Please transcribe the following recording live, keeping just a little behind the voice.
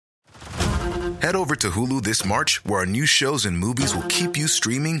Head over to Hulu this March, where our new shows and movies will keep you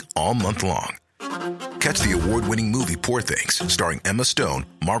streaming all month long. Catch the award-winning movie Poor Things, starring Emma Stone,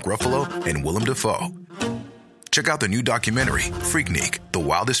 Mark Ruffalo, and Willem Dafoe. Check out the new documentary, Freaknik, The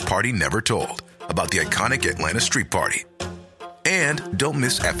Wildest Party Never Told, about the iconic Atlanta Street Party. And don't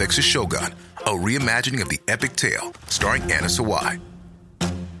miss FX's Shogun, a reimagining of the epic tale, starring Anna Sawai.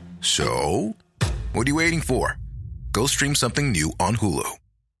 So, what are you waiting for? Go stream something new on Hulu.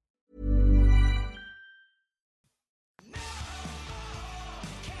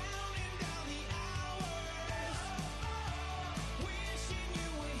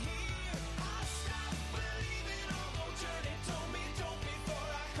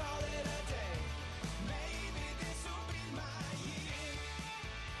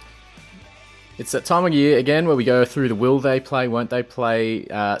 It's that time of year again where we go through the will they play, won't they play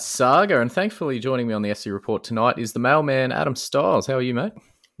saga. And thankfully joining me on the SC Report tonight is the mailman, Adam Stiles. How are you, mate?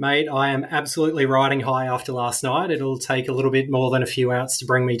 Mate, I am absolutely riding high after last night. It'll take a little bit more than a few outs to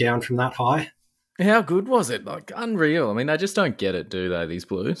bring me down from that high. How good was it? Like, unreal. I mean, they just don't get it, do they, these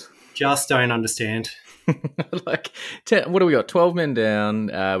Blues? Just don't understand. What do we got? 12 men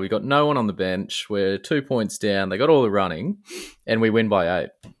down. We got no one on the bench. We're 2 points down. They got all the running, and we win by 8.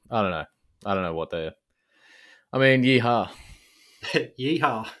 I don't know what they're... I mean, yeehaw.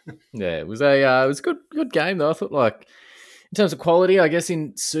 Yeehaw. Yeah, it was a good game, though. I thought, like, in terms of quality, I guess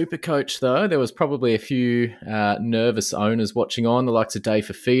in Supercoach, though, there was probably a few nervous owners watching on, the likes of Dave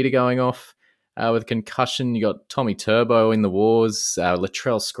Fafita going off with a concussion. You got Tommy Turbo in the wars.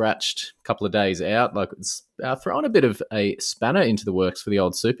 Latrell scratched a couple of days out. Like, it's throwing a bit of a spanner into the works for the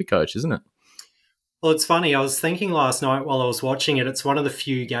old Supercoach, isn't it? Well, it's funny. I was thinking last night while I was watching it, it's one of the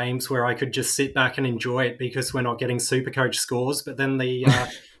few games where I could just sit back and enjoy it because we're not getting Supercoach scores. But then the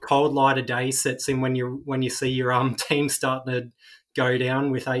cold light of day sets in when you see your team starting to go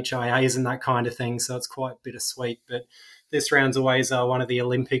down with HIAs and that kind of thing. So it's quite bittersweet. But this round's always one of the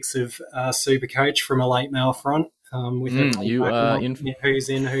Olympics of Supercoach from a late mail front. With who's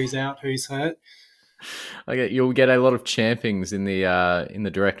in, who's out, who's hurt. You'll get a lot of champings in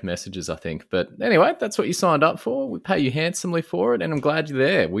the direct messages, I think. But anyway, that's what you signed up for. We pay you handsomely for it, and I'm glad you're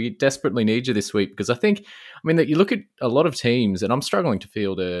there. We desperately need you this week because that you look at a lot of teams, and I'm struggling to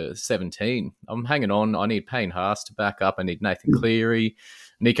field a 17. I'm hanging on. I need Payne Haas to back up. I need Nathan Cleary,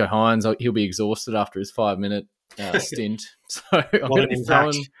 Nico Hines. He'll be exhausted after his 5-minute stint. So I'm going to be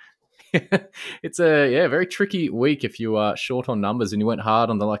throwing. It's a very tricky week if you are short on numbers, and you went hard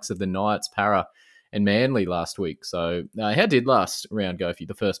on the likes of the Knights, Para, and Manly last week. So how did last round go for you,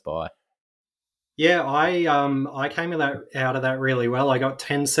 the first bye? Yeah, I came out of that really well. I got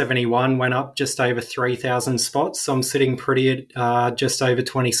 1071, went up just over 3,000 spots. So I'm sitting pretty at just over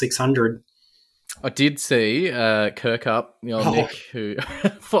 2,600. I did see Kirkup, Nick, who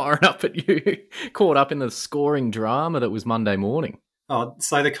firing up at you, caught up in the scoring drama that was Monday morning. Oh,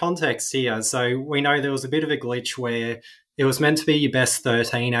 so the context here. So we know there was a bit of a glitch where it was meant to be your best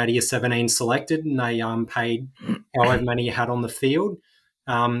 13 out of your 17 selected, and they paid however many you had on the field.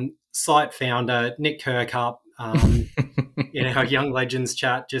 Site founder Nick Kirkup in our Young Legends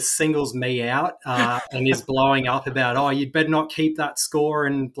chat just singles me out and is blowing up about, you'd better not keep that score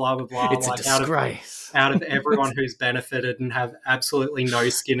and blah, blah, blah. It's a disgrace. Out of everyone who's benefited and have absolutely no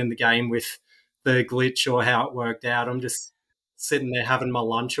skin in the game with the glitch or how it worked out. I'm just sitting there having my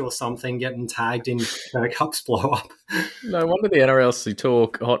lunch or something, getting tagged in Kirkup's blow-up. No wonder the NRLC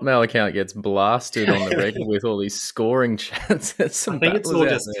Talk Hotmail account gets blasted on the regular with all these scoring chats. I think it's all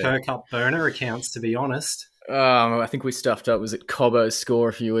just Kirkup burner accounts, to be honest. I think we stuffed up. Was it Cobbo's score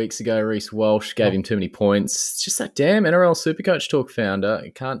a few weeks ago? Reece Walsh gave him too many points. It's just that damn NRL Supercoach Talk founder.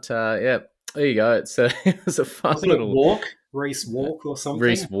 You can't, there you go. It was a fun little... Reece Walk or something?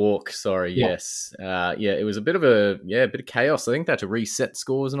 Reece Walk, sorry, yeah. Yes. It was a bit of chaos. I think they had to reset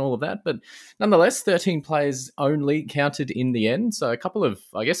scores and all of that. But nonetheless, 13 players only counted in the end. So a couple of,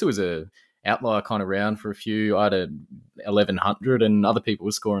 I guess it was a outlier kind of round for a few. I had 1,100 and other people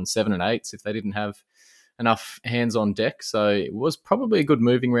were scoring 7 and 8s if they didn't have enough hands on deck. So it was probably a good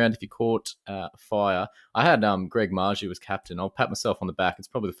moving round if you caught fire. I had Greg Margie was captain. I'll pat myself on the back. It's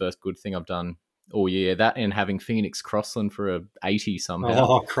probably the first good thing I've done all year. That and having Phoenix Crossland for a 80 somehow.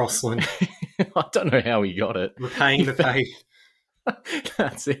 Oh, Crossland. I don't know how he got it. Repaying the pay.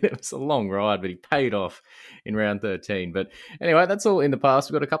 That's it. It was a long ride, but he paid off in round 13. But anyway, that's all in the past.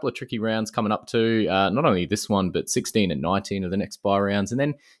 We've got a couple of tricky rounds coming up too. Not only this one, but 16 and 19 are the next bye rounds. And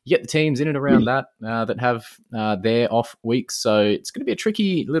then you get the teams in and around that have their off weeks. So it's going to be a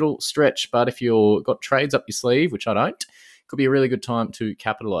tricky little stretch. But if you've got trades up your sleeve, which I don't, could be a really good time to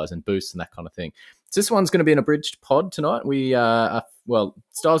capitalise and boost and that kind of thing. So this one's going to be an abridged pod tonight.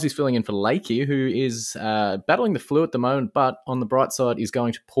 Stylesy's filling in for Lakey, who is battling the flu at the moment, but on the bright side, is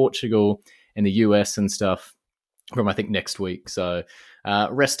going to Portugal and the US and stuff from, I think, next week. So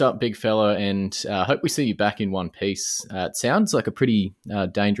rest up, big fella, and hope we see you back in one piece. It sounds like a pretty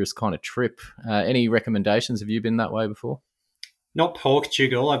dangerous kind of trip. Any recommendations? Have you been that way before? Not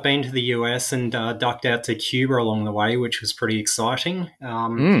Portugal. I've been to the US and ducked out to Cuba along the way, which was pretty exciting.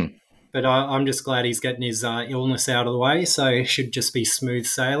 But I'm just glad he's getting his illness out of the way, so it should just be smooth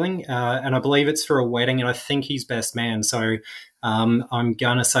sailing. And I believe it's for a wedding, and I think he's best man. So I'm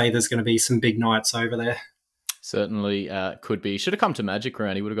going to say there's going to be some big nights over there. Certainly could be. Should have come to Magic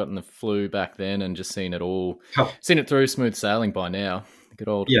Round. He would have gotten the flu back then and just seen it all, seen it through smooth sailing by now. Good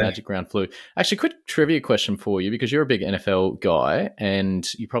old Magic Round flu. Actually, quick trivia question for you, because you're a big NFL guy and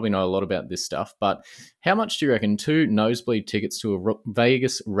you probably know a lot about this stuff, but how much do you reckon 2 nosebleed tickets to a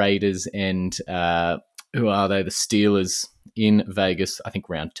Vegas Raiders and who are they? The Steelers in Vegas, I think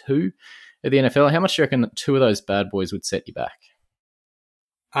round 2 of the NFL. How much do you reckon 2 of those bad boys would set you back?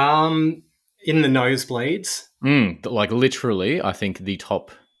 In the nosebleeds? Like literally, I think the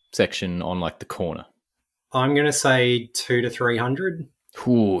top section on like the corner. I'm going to say 200 to 300.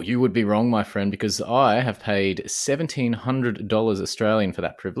 Ooh, you would be wrong, my friend, because I have paid $1,700 Australian for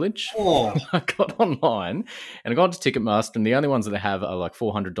that privilege. Oh. I got online and I got to Ticketmaster, and the only ones that they have are like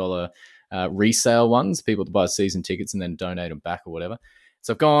 $400 resale ones, people to buy season tickets and then donate them back or whatever.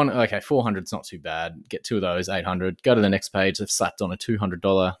 So I've gone, okay, 400 is not too bad. Get 2 of those, 800. Go to the next page. They've slapped on a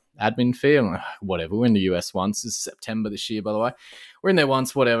 $200 admin fee. I'm like, whatever. We're in the US once. This is September this year, by the way. We're in there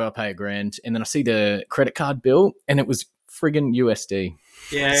once, whatever. I'll pay $1,000. And then I see the credit card bill, and it was friggin' USD.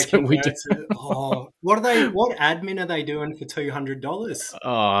 Yeah, so what admin are they doing for $200?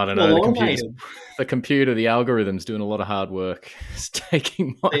 Oh, I don't know. The computer, the algorithm's doing a lot of hard work. It's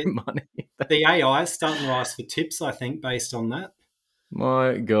taking my money. The AI is starting to ask for tips, I think, based on that.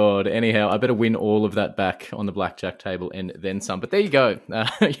 My God. Anyhow, I better win all of that back on the blackjack table and then some. But there you go.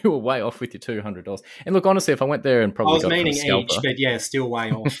 You were way off with your $200. And look, honestly, if I went there and probably got it from a scalper, each, but yeah, still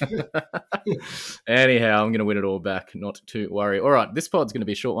way off. Anyhow, I'm going to win it all back. Not to worry. All right, this pod's going to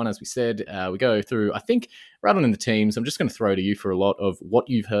be a short one, as we said. We go through, I think, rather than the teams, I'm just going to throw to you for a lot of what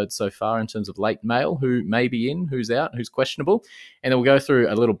you've heard so far in terms of late mail, who may be in, who's out, who's questionable. And then we'll go through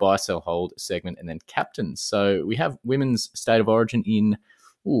a little buy, sell, hold segment and then captains. So we have women's state of origin in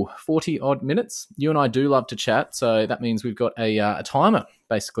 40-odd minutes. You and I do love to chat, so that means we've got a timer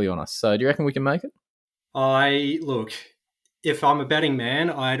basically on us. So do you reckon we can make it? Look, if I'm a betting man,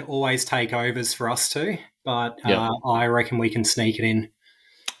 I'd always take overs for us two, but I reckon we can sneak it in.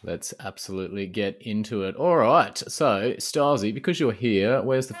 Let's absolutely get into it. All right. So, Stylesy, because you're here,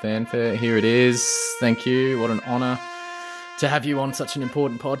 where's the fanfare? Here it is. Thank you. What an honour to have you on such an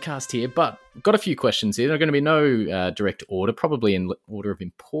important podcast here. But got a few questions here. There are going to be no direct order, probably in order of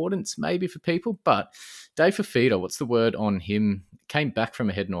importance maybe for people. But Dave Fifita, what's the word on him? Came back from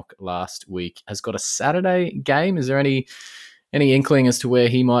a head knock last week. Has got a Saturday game. Is there any inkling as to where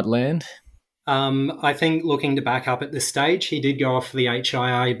he might land? I think looking to back up at this stage, he did go off for the HIA,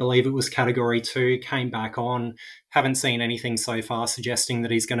 I believe it was Category 2, came back on. Haven't seen anything so far suggesting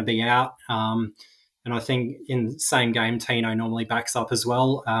that he's going to be out. And I think in the same game, Tino normally backs up as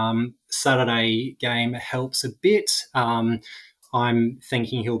well. Saturday game helps a bit. I'm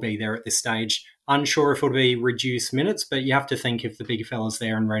thinking he'll be there at this stage. Unsure if it'll be reduced minutes, but you have to think if the big fella's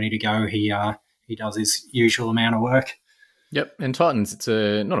there and ready to go, he does his usual amount of work. Yep, and Titans, it's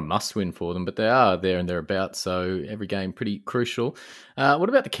not a must-win for them, but they are there and thereabouts, so every game pretty crucial. What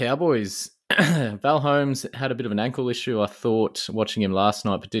about the Cowboys? Val Holmes had a bit of an ankle issue, I thought, watching him last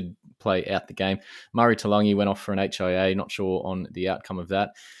night, but did play out the game. Murray Talangi went off for an HIA, not sure on the outcome of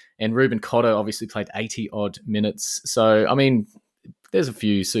that. And Ruben Cotter obviously played 80-odd minutes. So, I mean, there's a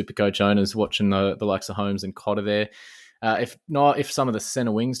few Supercoach owners watching the likes of Holmes and Cotter there. If some of the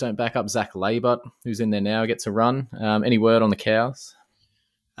centre wings don't back up, Zach Labert, who's in there now, gets a run. Any word on the Cows?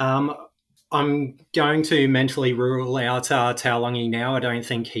 I'm going to mentally rule out Taulagi now. I don't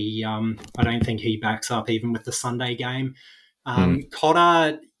think he backs up even with the Sunday game.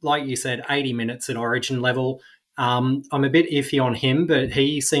 Cotter, like you said, 80 minutes at Origin level. I'm a bit iffy on him, but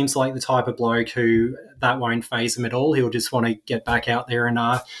he seems like the type of bloke who that won't faze him at all. He'll just want to get back out there and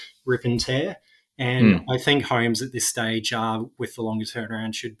rip and tear. And I think Holmes at this stage, with the longer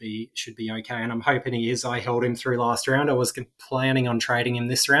turnaround, should be okay. And I'm hoping he is. I held him through last round. I was planning on trading him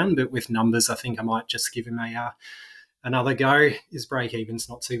this round, but with numbers, I think I might just give him another go. His break even's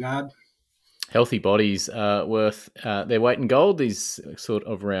not too bad. healthy bodies are worth their weight in gold these sort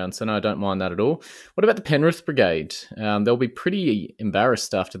of rounds. So no, I don't mind that at all. What about the Penrith Brigade? They'll be pretty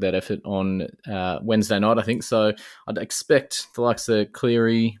embarrassed after that effort on Wednesday night, I think. So I'd expect the likes of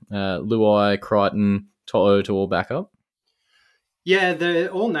Cleary, Luai, Crichton, To'o to all back up. Yeah, they're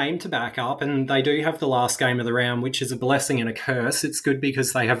all named to back up, and they do have the last game of the round, which is a blessing and a curse. It's good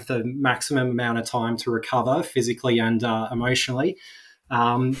because they have the maximum amount of time to recover physically and emotionally.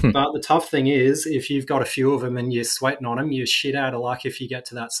 But the tough thing is, if you've got a few of them and you're sweating on them, you're shit out of luck if you get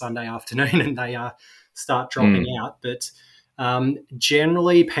to that Sunday afternoon and they start dropping out. But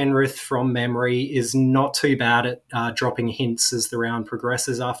generally, Penrith, from memory, is not too bad at dropping hints as the round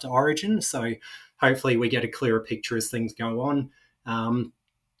progresses after Origin. So hopefully we get a clearer picture as things go on.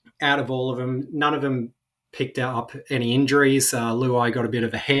 Out of all of them, none of them picked up any injuries. Luai got a bit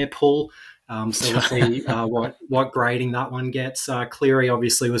of a hair pull. So we'll see what grading that one gets. Cleary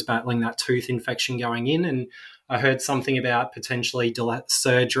obviously was battling that tooth infection going in, and I heard something about potentially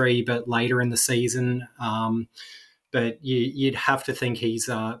surgery, but later in the season. But you'd have to think he's,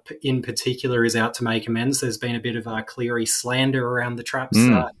 in particular, is out to make amends. There's been a bit of Cleary slander around the traps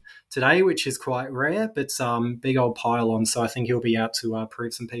today, which is quite rare, but big old pile on. So I think he'll be out to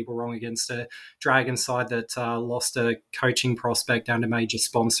prove some people wrong against a Dragons side that lost a coaching prospect and a major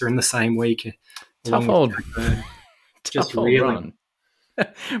sponsor in the same week. Tough old run.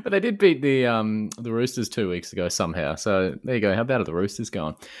 But they did beat the Roosters 2 weeks ago somehow. So there you go. How bad are the Roosters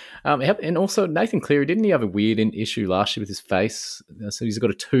going? And also Nathan Cleary, didn't he have a weird issue last year with his face? So he's got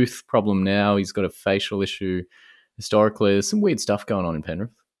a tooth problem now. He's got a facial issue historically. There's some weird stuff going on in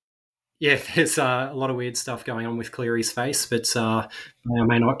Penrith. Yeah, there's a lot of weird stuff going on with Cleary's face, but may or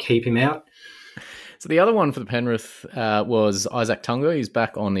may not keep him out. So the other one for the Penrith was Isaac Tungo. He's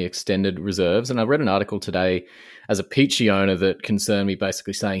back on the extended reserves. And I read an article today as a Peachy owner that concerned me,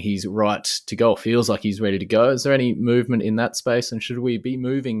 basically saying he's right to go. It feels like he's ready to go. Is there any movement in that space? And should we be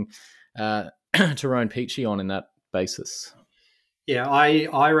moving Tyrone Peachy on in that basis? Yeah,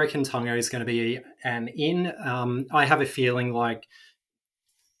 I reckon Tungo is going to be an in. I have a feeling like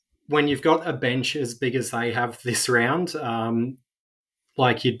when you've got a bench as big as they have this round,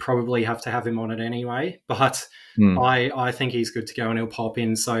 like you'd probably have to have him on it anyway. But I think he's good to go and he'll pop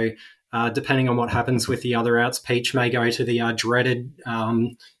in. So depending on what happens with the other outs, Peach may go to the dreaded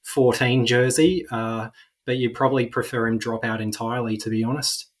 14 jersey, but you probably prefer him drop out entirely, to be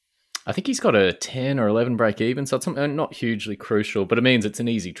honest. I think he's got a 10 or 11 break even, so it's not hugely crucial, but it means it's an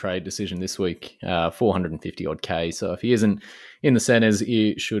easy trade decision this week, 450 odd K. So if he isn't in the centres,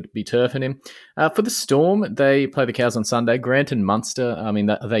 you should be turfing him. For the Storm, they play the Cows on Sunday. Grant and Munster, I mean,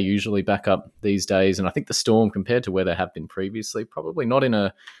 they usually back up these days, and I think the Storm, compared to where they have been previously, probably not in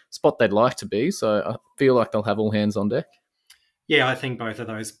a spot they'd like to be, so I feel like they'll have all hands on deck. Yeah, I think both of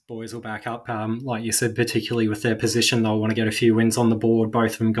those boys will back up. Like you said, particularly with their position, they'll want to get a few wins on the board.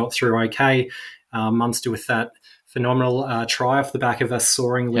 Both of them got through okay. Munster with that phenomenal try off the back of a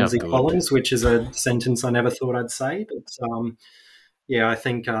soaring Lindsay Collins, which is a sentence I never thought I'd say. But yeah, I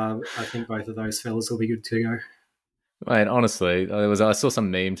think both of those fellas will be good to go. Mate, honestly, I saw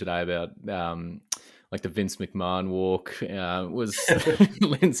some meme today about like the Vince McMahon walk was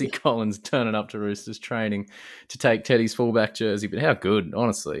Lindsay Collins turning up to Roosters training to take Teddy's fullback jersey. But how good,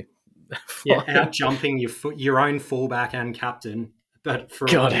 honestly. Yeah, out jumping your own fullback and captain, but for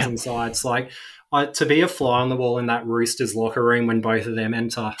opposing sides. Like, to be a fly on the wall in that Roosters locker room when both of them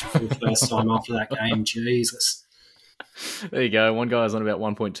enter for the first time after that game, Jesus. There you go. One guy's on about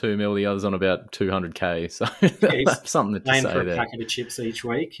 1.2 mil, the other's on about 200K. So that's something to say there. Playing for a packet of chips each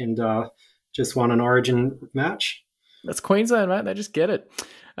week and just won an Origin match. That's Queensland, mate. They just get it.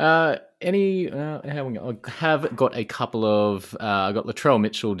 I have got a couple of... I got Latrell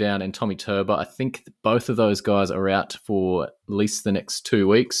Mitchell down and Tommy Turbo. I think both of those guys are out for at least the next 2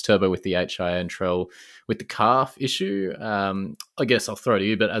 weeks. Turbo with the HIA and Trell with the calf issue. I guess I'll throw it to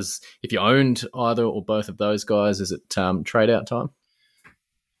you, but if you owned either or both of those guys, is it trade out time?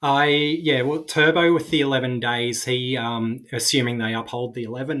 Turbo with the 11 days, he, assuming they uphold the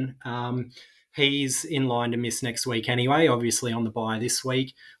 11, he's in line to miss next week anyway, obviously on the bye this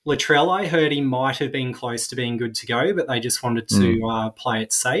week. Latrell, I heard he might have been close to being good to go, but they just wanted to play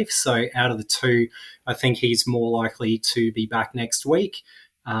it safe. So out of the two, I think he's more likely to be back next week.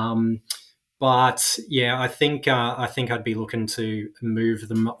 But yeah, I think I'd be looking to move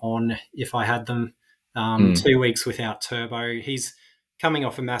them on if I had them. 2 weeks without Turbo. He's coming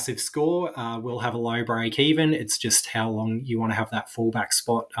off a massive score, will have a low break even. It's just how long you want to have that fullback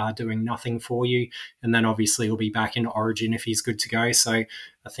spot doing nothing for you. And then obviously he'll be back in Origin if he's good to go. So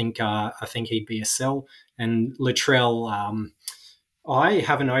I think he'd be a sell. And Latrell, I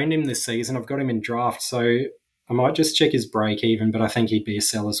haven't owned him this season. I've got him in draft, so I might just check his break even, but I think he'd be a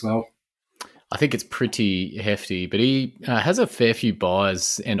sell as well. I think it's pretty hefty, but he has a fair few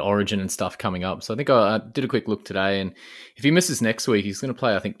buys and Origin and stuff coming up. So I think I did a quick look today, and if he misses next week, he's going to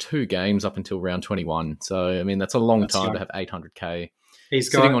play, I think, 2 games up until round 21. So, I mean, that's a long time to have 800k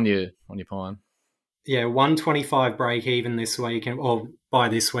he's sitting on your pine. Yeah, 125 break even this week, or by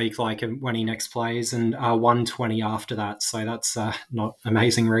this week, like when he next plays, and 120 after that. So that's not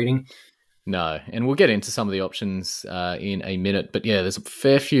amazing reading. No, and we'll get into some of the options in a minute. But yeah, there's a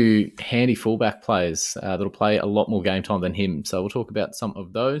fair few handy fullback players that'll play a lot more game time than him. So we'll talk about some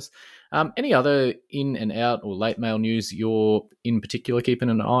of those. Any other in and out or late mail news you're in particular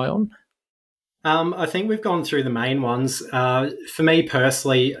keeping an eye on? I think we've gone through the main ones. For me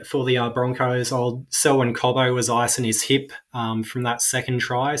personally, for the Broncos, old Selwyn Cobbo was icing his hip from that second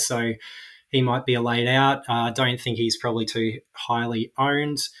try. So he might be a laid out. I don't think he's probably too highly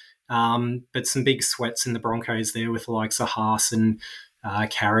owned. But some big sweats in the Broncos there with the likes of Haas and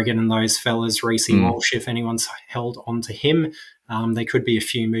Carrigan and those fellas, Reece Walsh, if anyone's held on to him. There could be a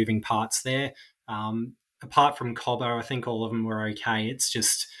few moving parts there. Apart from Cobbo, I think all of them were okay. It's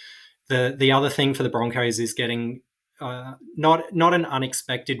just the other thing for the Broncos is getting not an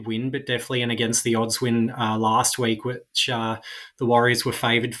unexpected win, but definitely an against the odds win last week, which the Warriors were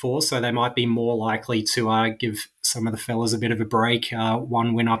favoured for. So they might be more likely to give some of the fellas a bit of a break,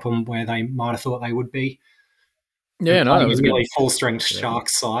 one win up on where they might have thought they would be. Yeah, no, it was really full strength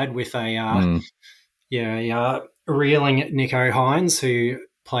Sharks side with a reeling Nico Hines, who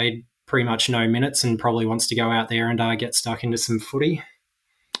played pretty much no minutes and probably wants to go out there and get stuck into some footy.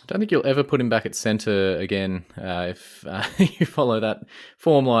 I don't think you'll ever put him back at centre again if you follow that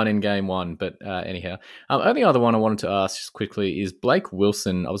form line in game one. But anyhow, only other one I wanted to ask just quickly is Blake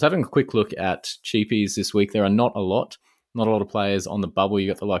Wilson. I was having a quick look at cheapies this week. There are not a lot of players on the bubble. You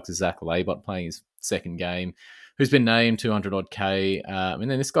got the likes of Zach Laybot playing his second game, who's been named 200 odd K. And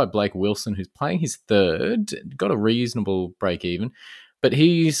then this guy, Blake Wilson, who's playing his third, got a reasonable break even. But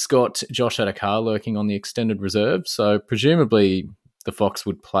he's got Josh Adokar lurking on the extended reserve. So presumably the Fox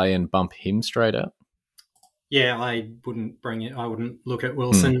would play and bump him straight out. Yeah, I wouldn't look at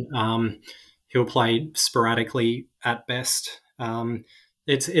Wilson. He'll play sporadically at best.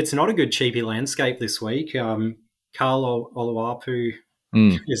 It's not a good cheapie landscape this week. Carl Oluwapu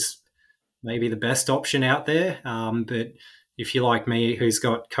is maybe the best option out there. But if you're like me, who's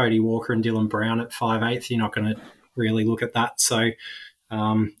got Cody Walker and Dylan Brown at 5/8, you're not going to really look at that. So,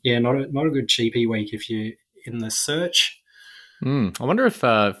 not a good cheapie week if you're in the search. I wonder if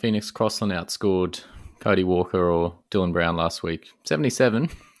Phoenix Crossland outscored Cody Walker or Dylan Brown last week. 77.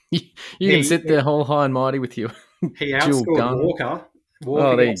 You can sit there whole high and mighty with you. He outscored Walker.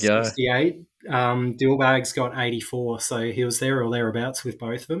 Walker there you got 68. Dillbag's got 84, so he was there or thereabouts with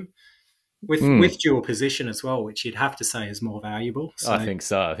both of them. With dual position as well, which you'd have to say is more valuable. So. I think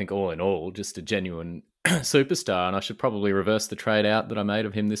so. I think all in all, just a genuine superstar, and I should probably reverse the trade out that I made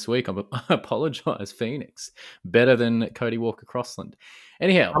of him this week. I apologise, Phoenix. Better than Cody Walker Crossland.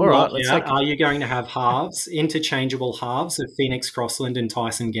 Anyhow, all right. Are you going to have interchangeable halves of Phoenix Crossland and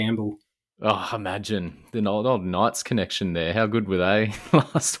Tyson Gamble? Oh, imagine the old Knights connection there. How good were they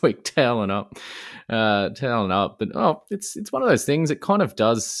last week, toweling up? But it's one of those things. It kind of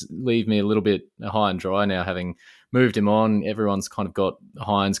does leave me a little bit high and dry now, having moved him on. Everyone's kind of got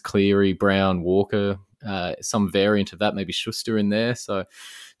Hines, Cleary, Brown, Walker, some variant of that, maybe Schuster in there. So,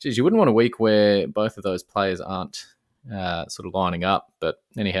 geez, you wouldn't want a week where both of those players aren't sort of lining up. But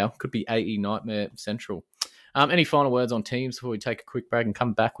anyhow, could be AE Nightmare Central. Any final words on teams before we take a quick break and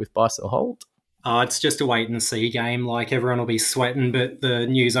come back with buy, sell, hold? It's just a wait and see game. Like, everyone will be sweating, but the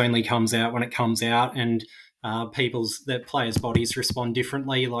news only comes out when it comes out, and players' bodies respond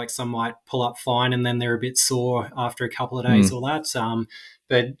differently. Like, some might pull up fine and then they're a bit sore after a couple of days or that.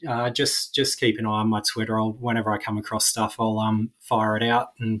 But just keep an eye on my Twitter. Whenever I come across stuff, I'll fire it out,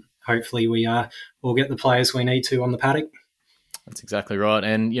 and hopefully we'll get the players we need to on the paddock. That's exactly right.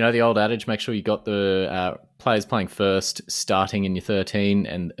 And, the old adage, make sure you got the players playing first, starting in your 13,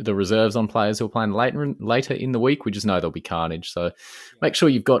 and the reserves on players who are playing later in the week. We just know there'll be carnage. So make sure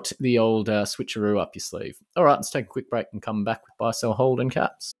you've got the old switcheroo up your sleeve. All right, let's take a quick break and come back with buy, sell, hold, and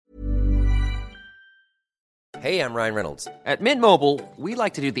caps. Hey, I'm Ryan Reynolds. At Mint Mobile, we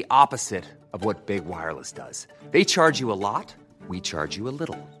like to do the opposite of what Big Wireless does. They charge you a lot. We charge you a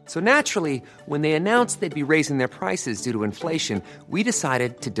little. So naturally, when they announced they'd be raising their prices due to inflation, we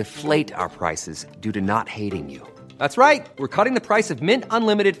decided to deflate our prices due to not hating you. That's right. We're cutting the price of Mint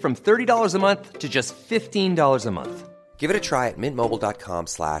Unlimited from $30 a month to just $15 a month. Give it a try at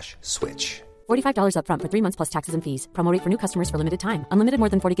mintmobile.com/switch. $45 upfront for 3 months plus taxes and fees. Promo rate for new customers for limited time. Unlimited more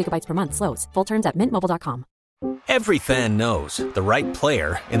than 40 gigabytes per month slows. Full terms at mintmobile.com. Every fan knows the right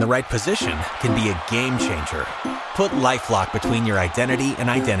player in the right position can be a game changer. Put LifeLock between your identity and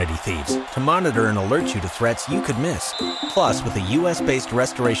identity thieves to monitor and alert you to threats you could miss. Plus, with a U.S.-based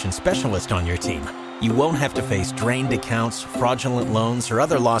restoration specialist on your team, you won't have to face drained accounts, fraudulent loans, or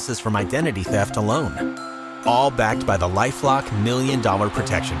other losses from identity theft alone. All backed by the LifeLock $1 Million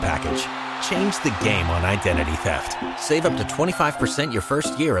Protection Package. Change the game on identity theft. Save up to 25% your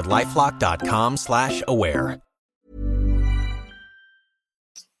first year at LifeLock.com/aware.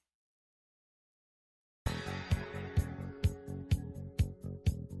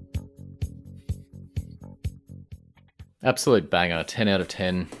 Absolute banger, 10 out of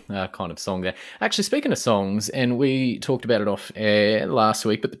 10 kind of song there. Actually, speaking of songs, and we talked about it off air last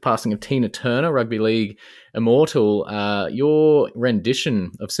week, but the passing of Tina Turner, Rugby League Immortal, your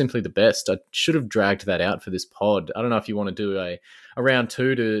rendition of Simply the Best, I should have dragged that out for this pod. I don't know if you want to do a round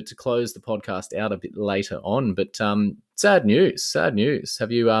two to close the podcast out a bit later on, but sad news. Have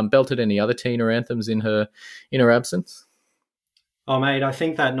you belted any other Tina anthems in her absence? Oh, mate, I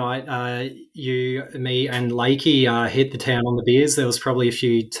think that night you, me, and Lakey hit the town on the beers. There was probably a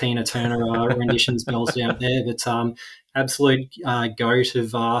few Tina Turner renditions belted out there, but absolute goat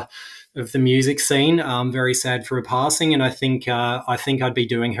of the music scene. Very sad for her passing, and I think I'd be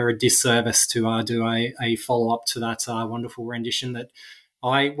doing her a disservice to do a follow-up to that wonderful rendition that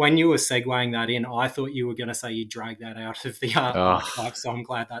when you were segueing that in, I thought you were going to say you dragged that out of the archive, so I'm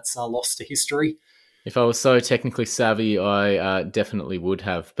glad that's lost to history. If I was so technically savvy, I definitely would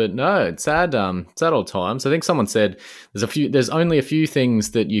have. But no, it's sad old times. I think someone said there's only a few things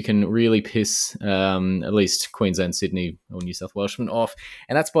that you can really piss at least Queensland, Sydney, or New South Welshmen off,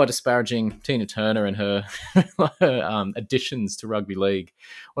 and that's by disparaging Tina Turner and her additions to rugby league.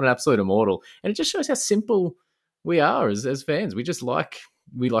 What an absolute immortal! And it just shows how simple we are as fans. We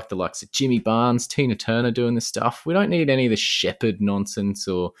like the likes of Jimmy Barnes, Tina Turner doing this stuff. We don't need any of the Shepherd nonsense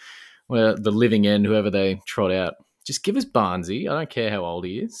or the living end, whoever they trot out. Just give us Barnesy. I don't care how old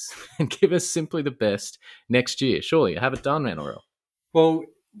he is. And give us Simply the Best next year. Surely, have it done, NRL. Well,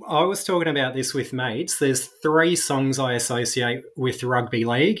 I was talking about this with mates. There's 3 songs I associate with rugby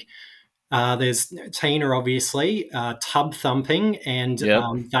league. There's Tina, obviously, Tub Thumping, and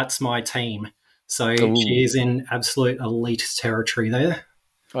That's My Team. So she is in absolute elite territory there.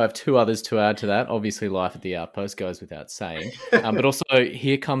 I have 2 others to add to that. Obviously, Life at the Outpost goes without saying. But also,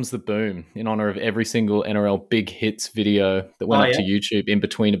 Here Comes the Boom, in honour of every single NRL Big Hits video that went up to YouTube in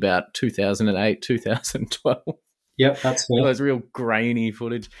between about 2008, 2012. Yep, that's fair. Those real grainy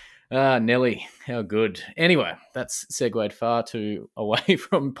footage. Nelly, how good. Anyway, that's segued far too away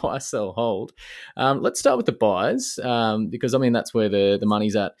from buy, sell, hold. Let's start with the buys, because, I mean, that's where the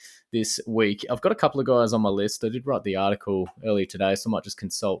money's at this week. I've got a couple of guys on my list. I did write the article earlier today, so I might just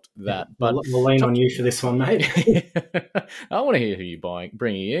consult that. But we'll lean on you for this one, mate. I want to hear who you're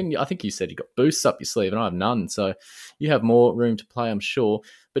bringing in. I think you said you got boosts up your sleeve, and I have none, so you have more room to play, I'm sure.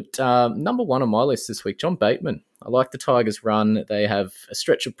 But number 1 on my list this week, John Bateman. I like the Tigers' run. They have a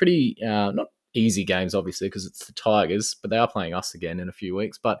stretch of pretty, not easy games, obviously, because it's the Tigers, but they are playing us again in a few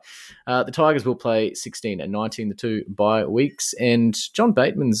weeks. But the Tigers will play 16 and 19, the 2 bye weeks. And John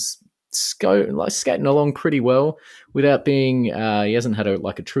Bateman's skating along pretty well without being, he hasn't had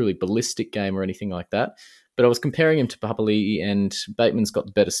a truly ballistic game or anything like that. But I was comparing him to Papali'i, and Bateman's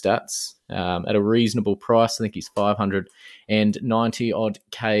got better stats at a reasonable price. I think he's 590 odd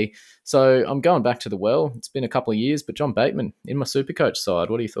K. So I'm going back to the well. It's been a couple of years, but John Bateman in my Supercoach side.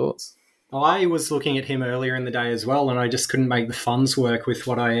 What are your thoughts? I was looking at him earlier in the day as well, and I just couldn't make the funds work with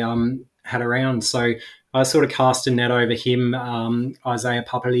what I had around. So I sort of cast a net over him, Isaiah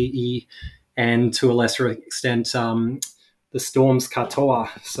Papali'i, and to a lesser extent, the Storm's Katoa.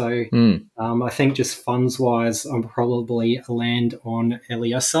 So I think just funds-wise, I'm probably land on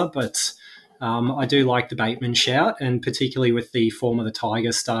Eliesa, but I do like the Bateman shout, and particularly with the form of the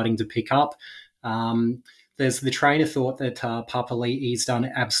Tigers starting to pick up. There's the train of thought that Papali'i's done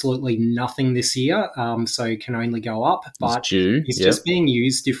absolutely nothing this year, so can only go up. But he's just being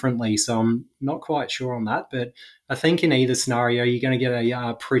used differently, so I'm not quite sure on that. But I think in either scenario, you're going to get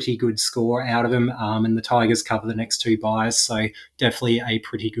a pretty good score out of him, and the Tigers cover the next 2 buys, so definitely a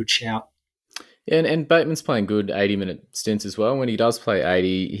pretty good shout. Yeah, and Bateman's playing good 80-minute stints as well. When he does play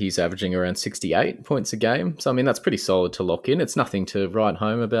 80, he's averaging around 68 points a game. So, I mean, that's pretty solid to lock in. It's nothing to write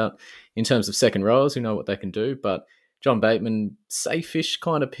home about in terms of second rows who know what they can do, but John Bateman, safe-ish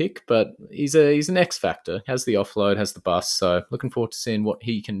kind of pick, but he's an X factor. Has the offload, has the bust. So looking forward to seeing what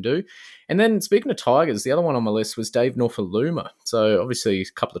he can do. And then speaking of Tigers, the other one on my list was Dave Norfoluma. So obviously a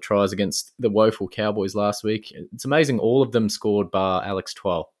couple of tries against the woeful Cowboys last week. It's amazing all of them scored bar Alex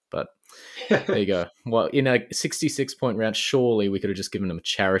Twal. But there you go. Well, in a 66-point round, surely we could have just given him a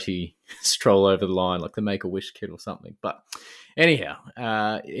charity stroll over the line, like the Make-A-Wish kid or something. But anyhow,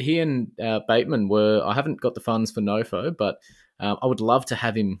 he and Bateman were... I haven't got the funds for Nofo, but I would love to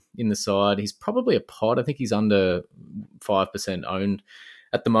have him in the side. He's probably a pod. I think he's under 5% owned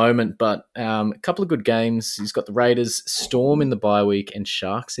at the moment, but a couple of good games. He's got the Raiders, Storm in the bye week and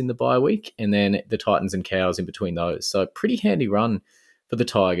Sharks in the bye week, and then the Titans and Cows in between those. So pretty handy run for the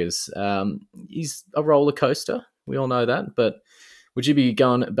Tigers. He's a roller coaster. We all know that, but would you be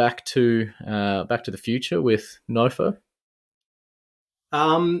going back to the future with Nofo?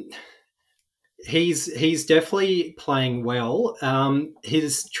 He's definitely playing well.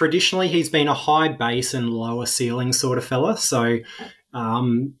 Traditionally he's been a high base and lower ceiling sort of fella. So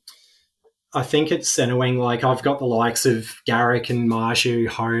I think it's centre wing. Like I've got the likes of Garrick and Marju,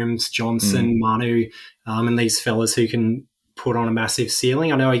 Holmes, Johnson, Manu, and these fellas who can put on a massive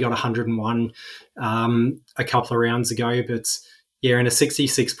ceiling. I know he got 101 a couple of rounds ago, but yeah, in a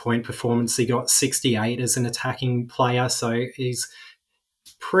 66-point performance, he got 68 as an attacking player. So he's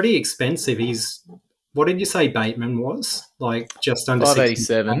pretty expensive. What did you say Bateman was? Like just under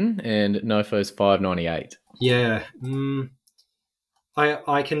 587 and Nofo's 598. Yeah.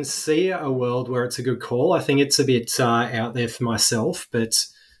 I can see a world where it's a good call. I think it's a bit out there for myself, but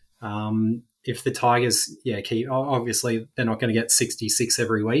if the Tigers, obviously they're not going to get 66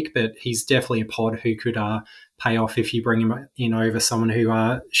 every week, but he's definitely a pod who could pay off if you bring him in over someone who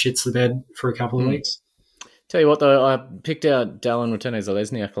shits the bed for a couple of weeks. Tell you what, though, I picked out Dallin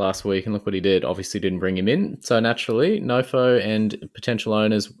Rotene-Zalesniak last week, and look what he did. Obviously didn't bring him in. So naturally, Nofo and potential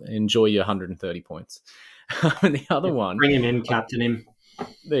owners enjoy your 130 points. And the other one... Bring him in, captain him.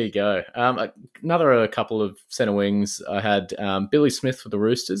 There you go. Another couple of centre wings. I had Billy Smith for the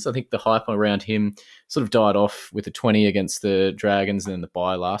Roosters. I think the hype around him sort of died off with a 20 against the Dragons and then the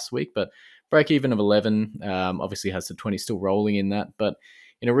bye last week. But break even of 11, obviously has the 20 still rolling in that. But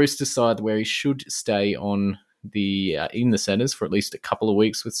in a Roosters side where he should stay on the in the centres for at least a couple of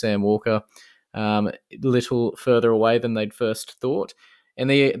weeks with Sam Walker, a little further away than they'd first thought. And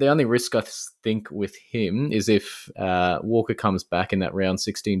the only risk I think with him is if Walker comes back in that round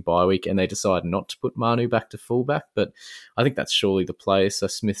 16 bye week and they decide not to put Manu back to fullback. But I think that's surely the play. So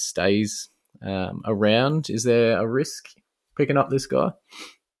Smith stays around. Is there a risk picking up this guy?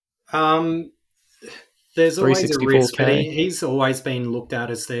 There's always a risk, but he's always been looked at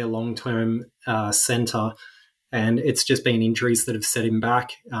as their long-term centre, and it's just been injuries that have set him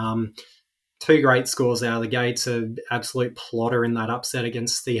back. 2 great scores out of the gates, an absolute plotter in that upset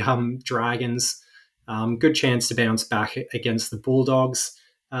against the Dragons. Good chance to bounce back against the Bulldogs.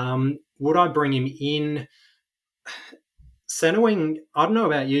 Would I bring him in? Centre wing, I don't know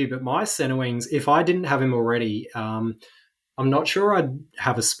about you, but my centre wings, if I didn't have him already, I'm not sure I'd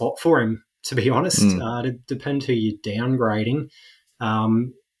have a spot for him, to be honest. It'd depend who you're downgrading.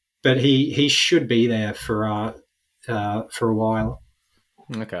 But he should be there for a while.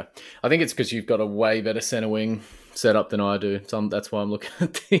 Okay. I think it's because you've got a way better centre wing set up than I do. So that's why I'm looking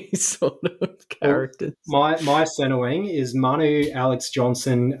at these sort of characters. My centre wing is Manu, Alex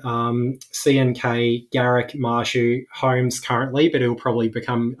Johnson, CNK, Garrick, Marshu, Holmes currently, but he'll probably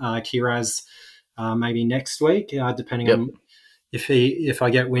become Kiraz maybe next week, depending on if I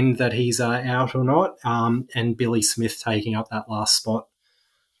get wind that he's out or not, and Billy Smith taking up that last spot.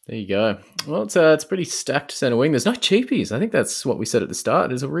 There you go. Well, it's a pretty stacked centre wing. There's no cheapies. I think that's what we said at the start.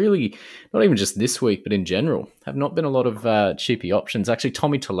 There's a really, not even just this week, but in general, have not been a lot of cheapie options. Actually,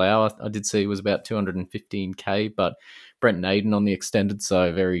 Tommy Talau, I did see was about 215k, but Brent Naden on the extended,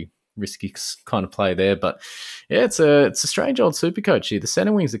 so very risky kind of play there. But yeah, it's a strange old super coach here. The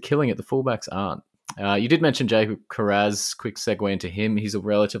centre wings are killing it. The fullbacks aren't. You did mention Jacob Kiraz. Quick segue into him. He's a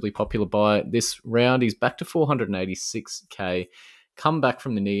relatively popular buy this round. He's back to 486k. Come back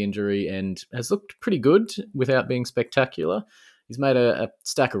from the knee injury and has looked pretty good without being spectacular. He's made a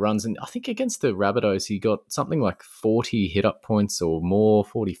stack of runs, and I think against the Rabbitohs he got something like 40 hit-up points or more,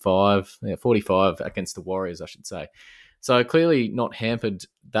 45 against the Warriors, I should say. So clearly not hampered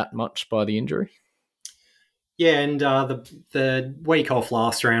that much by the injury. Yeah, and the week off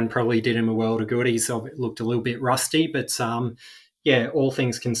last round probably did him a world of good. He's looked a little bit rusty, but all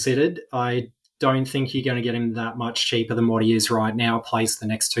things considered, I don't think you're going to get him that much cheaper than what he is right now. Plays the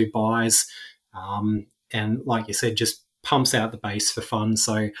next 2 buys. And like you said, just pumps out the base for fun.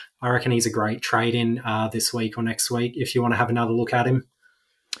 So I reckon he's a great trade in this week or next week if you want to have another look at him.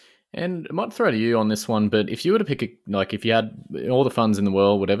 And I might throw to you on this one, but if you were to pick if you had all the funds in the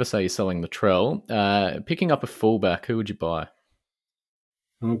world, whatever, say you're selling Latrell, picking up a fullback, who would you buy?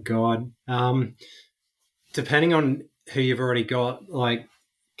 Oh God. Depending on who you've already got, like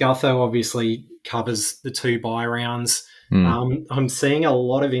Gutho obviously covers the 2 bye rounds. I'm seeing a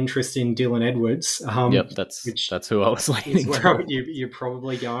lot of interest in Dylan Edwards. Yep, that's who I was leaning where you're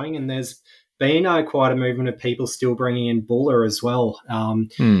probably going. And there's been quite a movement of people still bringing in Buller as well,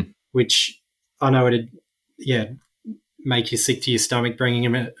 which I know it'd make you sick to your stomach bringing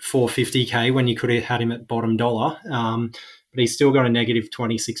him at $450K when you could have had him at bottom dollar. But he's still got a negative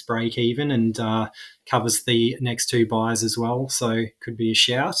 26 break even and covers the next 2 buys as well, so could be a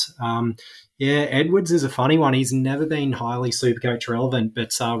shout. Edwards is a funny one. He's never been highly Supercoach relevant,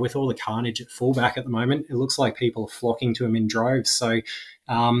 but with all the carnage at fullback at the moment, it looks like people are flocking to him in droves. So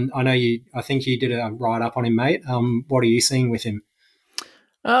I think you did a write-up on him, mate. What are you seeing with him?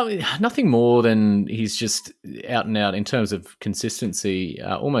 Nothing more than he's just out and out in terms of consistency,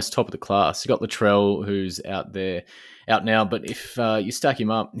 almost top of the class. You got Latrell, who's out now, but if you stack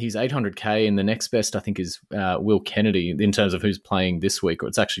him up, he's 800K, and the next best, I think, is Will Kennedy in terms of who's playing this week, or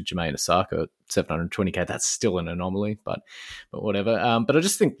it's actually Jermaine Osako at 720K. That's still an anomaly, but whatever. But I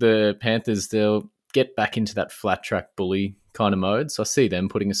just think the Panthers, they'll get back into that flat track bully kind of mode, so I see them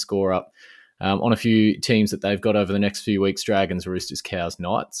putting a score up on a few teams that they've got over the next few weeks: Dragons, Roosters, Cows,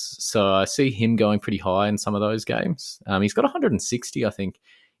 Knights. So I see him going pretty high in some of those games. He's got 160, I think,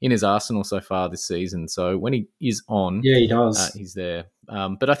 in his arsenal so far this season. So when he is on, he does. He's there.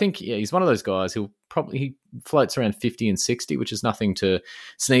 But I think he's one of those guys he floats around 50 and 60, which is nothing to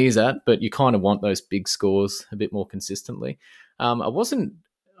sneeze at, but you kind of want those big scores a bit more consistently.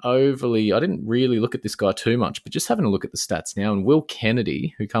 I didn't really look at this guy too much, but just having a look at the stats now, and Will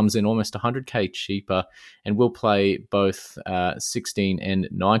Kennedy, who comes in almost 100K cheaper and will play both 16 and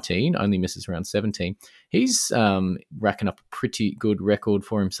 19, only misses around 17. He's racking up a pretty good record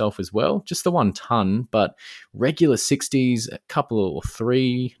for himself as well. Just the 1 ton, but regular 60s, a couple or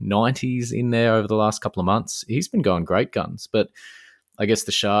 3 90s in there over the last couple of months. He's been going great guns, but I guess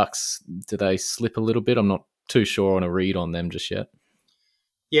the Sharks, do they slip a little bit? I'm not too sure on a read on them just yet.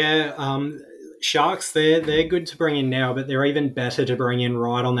 Yeah, Sharks, they're good to bring in now, but they're even better to bring in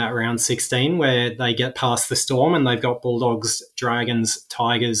right on that round 16 where they get past the Storm and they've got Bulldogs, Dragons,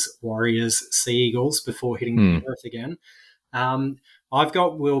 Tigers, Warriors, Sea Eagles before hitting Perth again. I've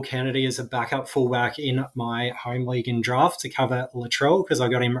got Will Kennedy as a backup fullback in my home league in draft to cover Latrell because I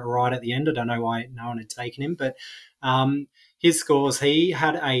got him right at the end. I don't know why no one had taken him, but his scores, he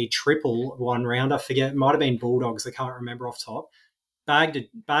had a triple 1 round. I forget, it might have been Bulldogs. I can't remember off top.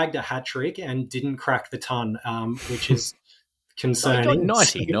 Bagged a hat trick and didn't crack the ton, which is concerning.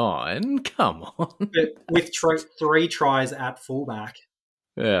 99, come on. But with 3 tries at fullback.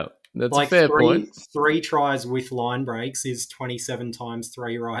 Yeah, that's a fair point. 3 tries with line breaks is 27 times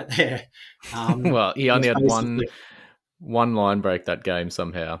 3 right there. Well, he only had one line break that game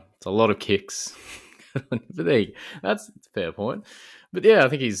somehow. It's a lot of kicks. But that's a fair point. But yeah, I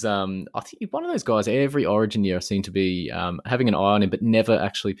think he's one of those guys. Every Origin year I seem to be having an eye on him, but never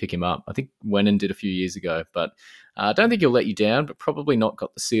actually pick him up. I think Wennon did a few years ago, but I don't think he'll let you down, but probably not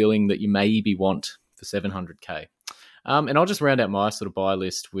got the ceiling that you maybe want for 700K. And I'll just round out my sort of buy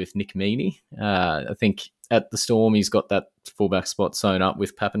list with Nick Meaney. I think at the Storm, he's got that fullback spot sewn up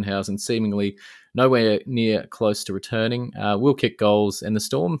with Pappenhausen seemingly nowhere near close to returning. Will kick goals, and the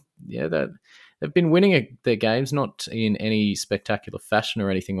Storm, they've been winning their games, not in any spectacular fashion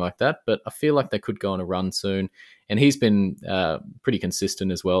or anything like that, but I feel like they could go on a run soon. And he's been pretty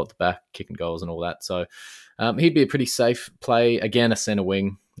consistent as well at the back, kicking goals and all that. So he'd be a pretty safe play. Again, a centre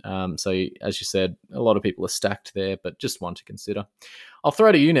wing. So as you said, a lot of people are stacked there, but just one to consider. I'll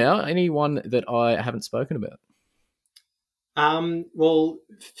throw to you now. Anyone that I haven't spoken about? Well,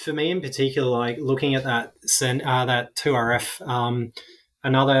 for me in particular, like looking at that 2RF,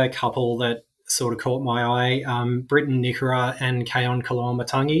 another couple that sort of caught my eye, Britton Nikora and Keon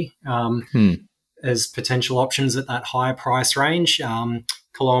Koloamatangi as potential options at that higher price range.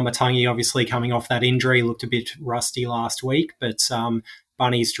 Koloamatangi obviously coming off that injury, looked a bit rusty last week, but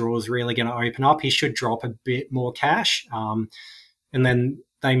Bunny's draw is really going to open up. He should drop a bit more cash. And then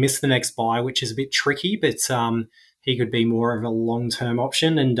they miss the next buy, which is a bit tricky, but he could be more of a long-term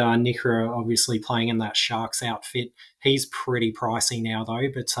option. And Nikora obviously playing in that Sharks outfit. He's pretty pricey now though,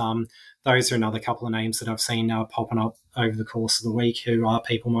 but those are another couple of names that I've seen popping up over the course of the week who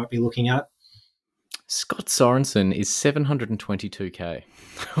people might be looking at. Scott Sorensen is 722k.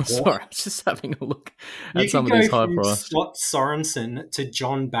 I'm sorry, I was just having a look at some of these high prices. prices. Scott Sorensen to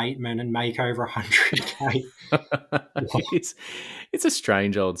John Bateman and make over 100k. It's a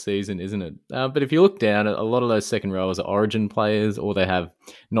strange old season, isn't it? But if you look down at a lot of those second rowers are Origin players, or they have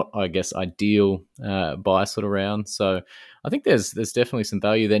not, I guess, ideal buy sort of round. So I think there's definitely some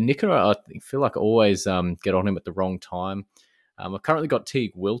value there. Nicola, I feel like I always get on him at the wrong time. I've currently got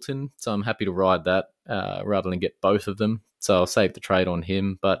Teague Wilton, so I'm happy to ride that rather than get both of them. So I'll save the trade on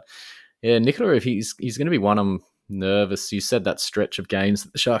him. But yeah, Nicola, if he's going to be one, I'm nervous. You said that stretch of games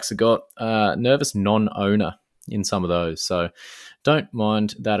that the Sharks have got. Nervous non-owner in some of those. So don't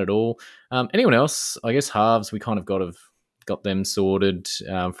mind that at all. Anyone else? I guess halves, we kind of got them sorted.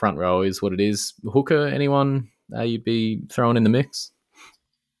 Front row is what it is. Hooker, anyone you'd be throwing in the mix?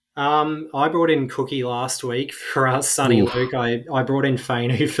 I brought in Cookie last week for Sonny Luke. I brought in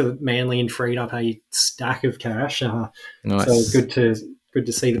Fainu for Manly and freed up a stack of cash. Nice. So good to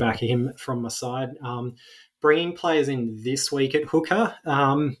see the back of him from my side. Bringing players in this week at hooker.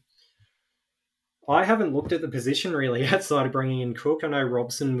 I haven't looked at the position really outside of bringing in Cook. I know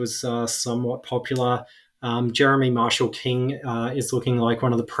Robson was somewhat popular. Jeremy Marshall-King is looking like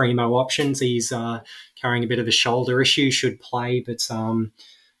one of the primo options. He's carrying a bit of a shoulder issue, should play, but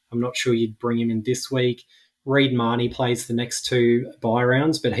I'm not sure you'd bring him in this week. Reid Marnie plays the next two bye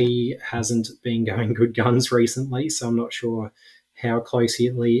rounds, but he hasn't been going good guns recently, so I'm not sure how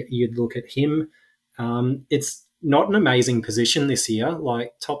closely you'd look at him. It's not an amazing position this year,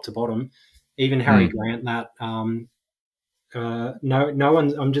 like top to bottom. Even Harry Grant, that no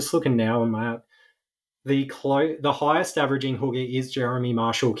one. I'm just looking now on my app. The highest averaging hooker is Jeremy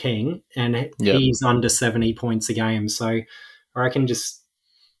Marshall-King, and he's under 70 points a game. So I reckon just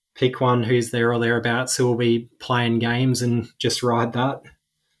pick one who's there or thereabouts who will be playing games and just ride that.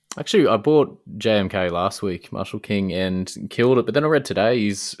 Actually, I bought JMK last week, Marshall-King, and killed it. But then I read today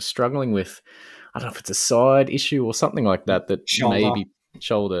he's struggling with, I don't know if it's a side issue or something like that, maybe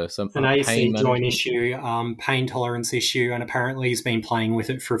shoulder. An AC joint issue, pain tolerance issue, and apparently he's been playing with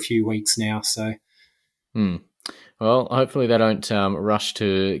it for a few weeks now. So, well, hopefully they don't rush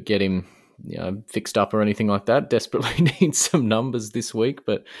to get him fixed up or anything like that. Desperately needs some numbers this week,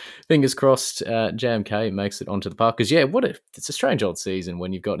 but fingers crossed JMK makes it onto the park. Because it's a strange old season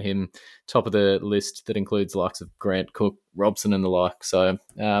when you've got him top of the list that includes the likes of Grant, Cook, Robson and the like. So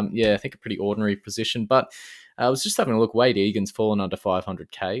I think a pretty ordinary position, but I was just having a look. Wade Egan's fallen under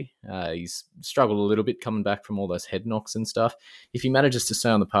 500k. He's struggled a little bit coming back from all those head knocks and stuff. If he manages to stay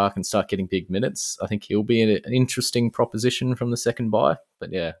on the park and start getting big minutes, I think he'll be an interesting proposition from the second bye.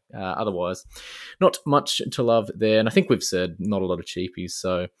 But otherwise, not much to love there. And I think we've said not a lot of cheapies.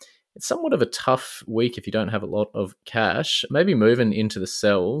 So it's somewhat of a tough week if you don't have a lot of cash. Maybe moving into the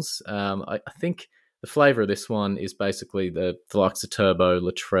sells. I think the flavour of this one is basically the likes of Turbo,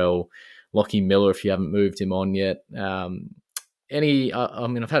 Latrell, Lockie Miller, if you haven't moved him on yet. I've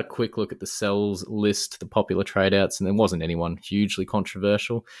had a quick look at the sells list, the popular trade-outs, and there wasn't anyone hugely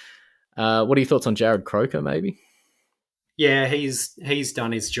controversial. What are your thoughts on Jared Croker, maybe? Yeah, he's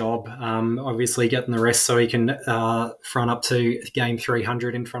done his job. Obviously getting the rest so he can front up to game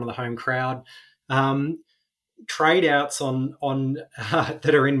 300 in front of the home crowd. Trade-outs on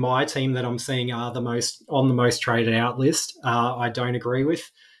that are in my team that I'm seeing are the most traded out list. I don't agree with.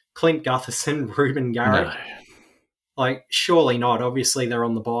 Clint Gutherson, Ruben Garrick. No. Like, surely not. Obviously, they're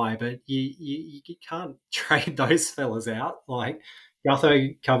on the bye, but you can't trade those fellas out. Like,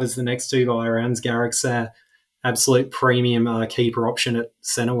 Gutho covers the next two bye rounds. Garrick's an absolute premium keeper option at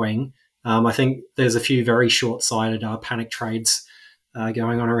centre wing. I think there's a few very short-sighted panic trades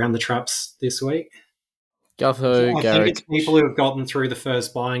going on around the traps this week. Gutho, I Garrick. think it's people who have gotten through the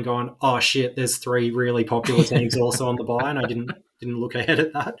first bye and gone, oh shit, there's three really popular teams also on the bye, and I didn't look ahead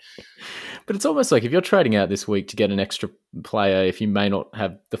at that. But it's almost like if you're trading out this week to get an extra player, if you may not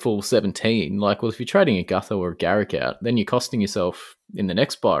have the full 17, like, well, if you're trading a Gutho or a Garrick out, then you're costing yourself in the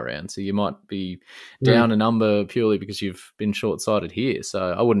next buy round. So you might be down a number purely because you've been short-sighted here.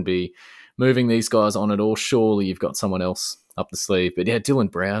 So I wouldn't be moving these guys on at all. Surely you've got someone else up the sleeve. But yeah,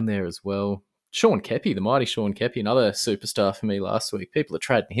 Dylan Brown there as well. Sean Keppie, the mighty Sean Keppie, another superstar for me last week. People are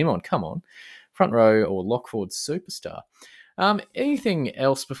trading him on. Come on. Front row or lock forward superstar. Anything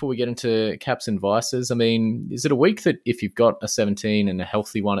else before we get into caps and vices? I mean, is it a week that if you've got a 17 and a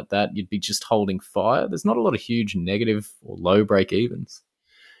healthy one at that, you'd be just holding fire? There's not a lot of huge negative or low break evens.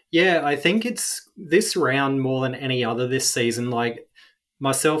 Yeah, I think it's this round more than any other this season. Like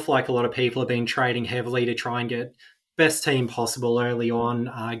myself, like a lot of people have been trading heavily to try and get best team possible early on,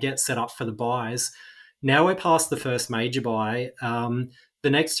 get set up for the buys. now we're past the first major bye. The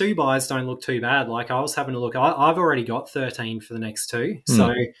next 2 buys don't look too bad. Like, I was having a look. I've already got 13 for the next 2.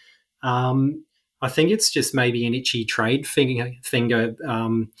 So I think it's just maybe an itchy trade finger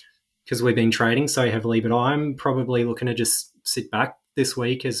because we've been trading so heavily. But I'm probably looking to just sit back this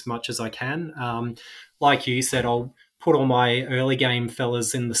week as much as I can. Like you said, I'll put all my early game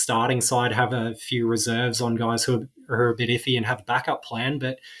fellas in the starting side, have a few reserves on guys who are a bit iffy and have a backup plan.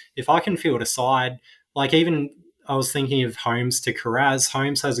 But if I can field a side, like even I was thinking of Holmes to Carraz.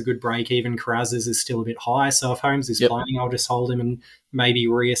 Holmes has a good break even. Carraz's is still a bit high. So if Holmes is playing, I'll just hold him and maybe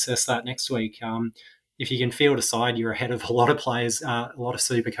reassess that next week. If you can field a side, you're ahead of a lot of players, a lot of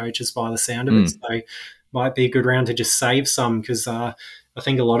super coaches by the sound of it. So might be a good round to just save some because I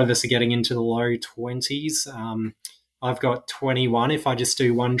think a lot of us are getting into the low 20s. I've got 21 if I just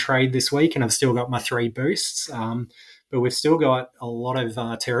do one trade this week, and I've still got my 3 boosts. But we've still got a lot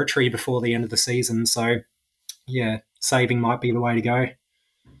of territory before the end of the season. So, yeah, saving might be the way to go.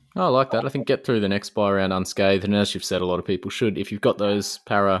 I like that. I think get through the next bye round unscathed. And as you've said, a lot of people should. If you've got those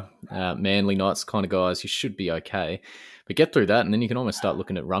Manly Knights kind of guys, you should be okay. But get through that, and then you can almost start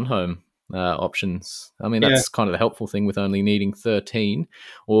looking at run home options. I mean, that's kind of the helpful thing with only needing 13.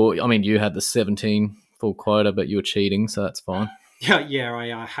 Or, I mean, you had the 17 full quota, but you were cheating, so that's fine. Yeah,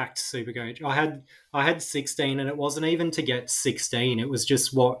 I hacked Supercoach. I had 16, and it wasn't even to get 16. It was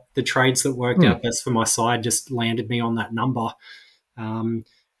just what the trades that worked out best for my side just landed me on that number. And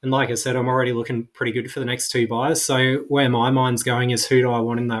like I said, I'm already looking pretty good for the next 2 buys. So where my mind's going is who do I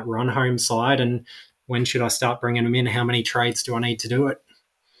want in that run home side, and when should I start bringing them in? How many trades do I need to do it?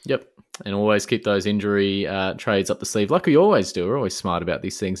 Yep. And always keep those injury trades up the sleeve, like we always do. We're always smart about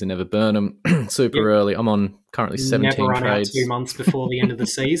these things and never burn them super early. I'm on currently 17 never run trades. Out 2 months before the end of the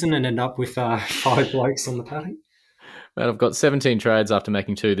season and end up with 5 blokes on the paddock. But I've got 17 trades after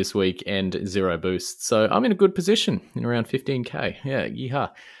making 2 this week and 0 boosts. So I'm in a good position in around 15K. Yeah, yeehaw.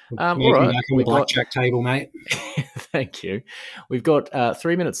 All right. Back on the blackjack table, mate. Thank you. We've got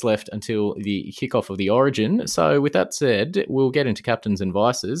 3 minutes left until the kickoff of the Origin. So with that said, we'll get into captains and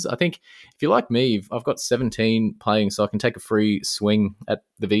vices. I think if you're like me, I've got 17 playing, so I can take a free swing at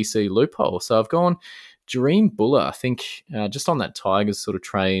the VC loophole. So I've gone Dream Buller, I think, just on that Tigers sort of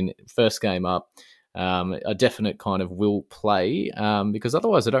train, first game up. A definite kind of will play because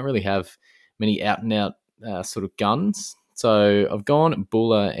otherwise I don't really have many out-and-out sort of guns. So I've gone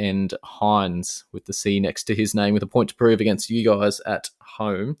Buller and Hines with the C next to his name with a point to prove against you guys at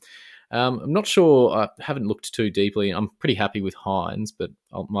home. I'm not sure. I haven't looked too deeply. I'm pretty happy with Hines, but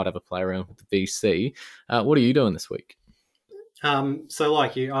I might have a play around with the VC. What are you doing this week? So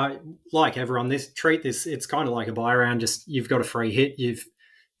like you, like everyone, treat this, it's kind of like a buy round. Just you've got a free hit.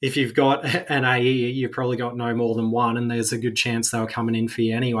 If you've got an AE, you've probably got no more than one, and there's a good chance they're coming in for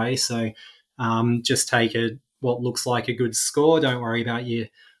you anyway. So just take what looks like a good score. Don't worry about your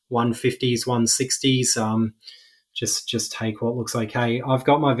 150s, 160s. Just take what looks okay. I've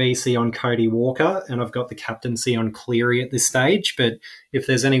got my VC on Cody Walker, and I've got the captaincy on Cleary at this stage. But if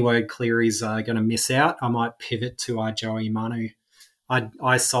there's any word Cleary's going to miss out, I might pivot to Joey Manu.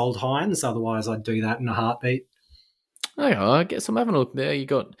 I sold Hines, otherwise I'd do that in a heartbeat. Okay, I guess I'm having a look there. You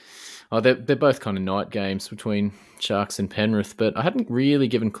got, they're both kind of night games between Sharks and Penrith, but I hadn't really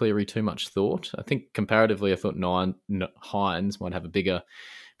given Cleary too much thought. I think comparatively, I thought Hines might have a bigger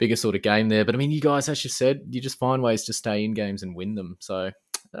sort of game there. But I mean, you guys, as you said, you just find ways to stay in games and win them. So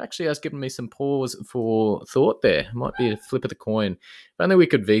that actually has given me some pause for thought there. Might be a flip of the coin. If only we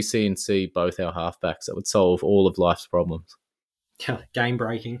could VC and see both our halfbacks, that would solve all of life's problems. Game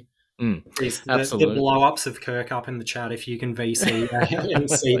breaking. Absolutely. The blow-ups of Kirk up in the chat if you can VC and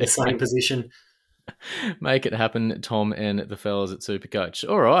see the same position. Make it happen, Tom and the fellas at Supercoach.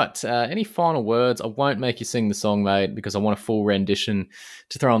 All right. Any final words? I won't make you sing the song, mate, because I want a full rendition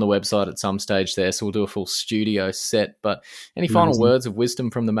to throw on the website at some stage there, so we'll do a full studio set. But any final words of wisdom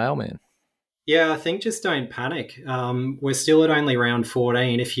from the mailman? Yeah, I think just don't panic. We're still at only round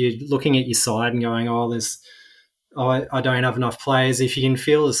 14. If you're looking at your side and going, I don't have enough players. If you can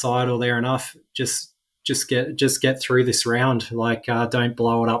feel the side or they're enough, just get through this round. Don't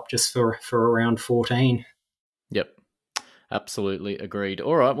blow it up just for around 14. Yep, absolutely agreed.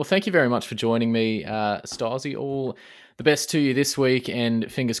 All right, well, thank you very much for joining me, Stasi. All the best to you this week, and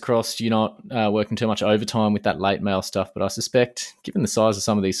fingers crossed you're not working too much overtime with that late mail stuff. But I suspect, given the size of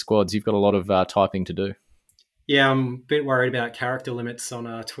some of these squads, you've got a lot of typing to do. Yeah, I'm a bit worried about character limits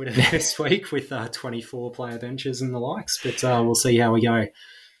on Twitter this week with 24 player benches and the likes, but we'll see how we go.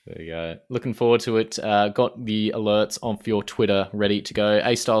 There you go. Looking forward to it. Got the alerts on for your Twitter ready to go.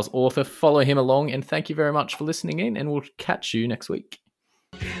 A Styles Author, follow him along, and thank you very much for listening in, and we'll catch you next week.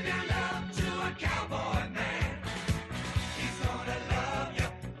 Give your love to a cowboy.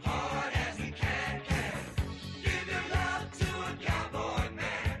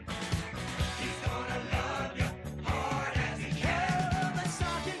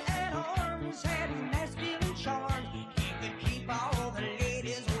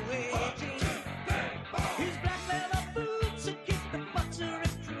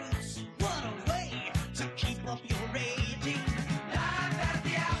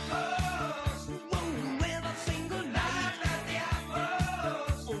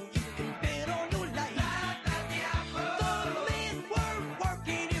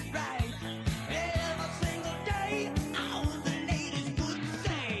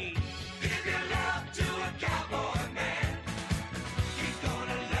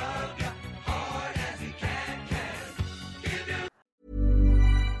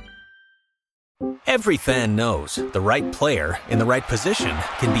 Every fan knows the right player in the right position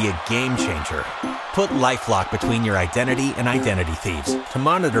can be a game changer. Put LifeLock between your identity and identity thieves to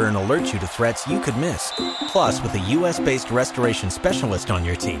monitor and alert you to threats you could miss. Plus, with a U.S.-based restoration specialist on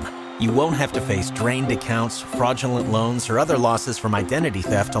your team, you won't have to face drained accounts, fraudulent loans, or other losses from identity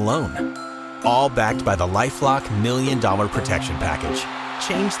theft alone. All backed by the LifeLock $1 Million Protection Package.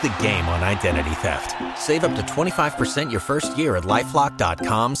 Change the game on identity theft. Save up to 25% your first year at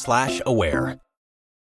LifeLock.com/aware.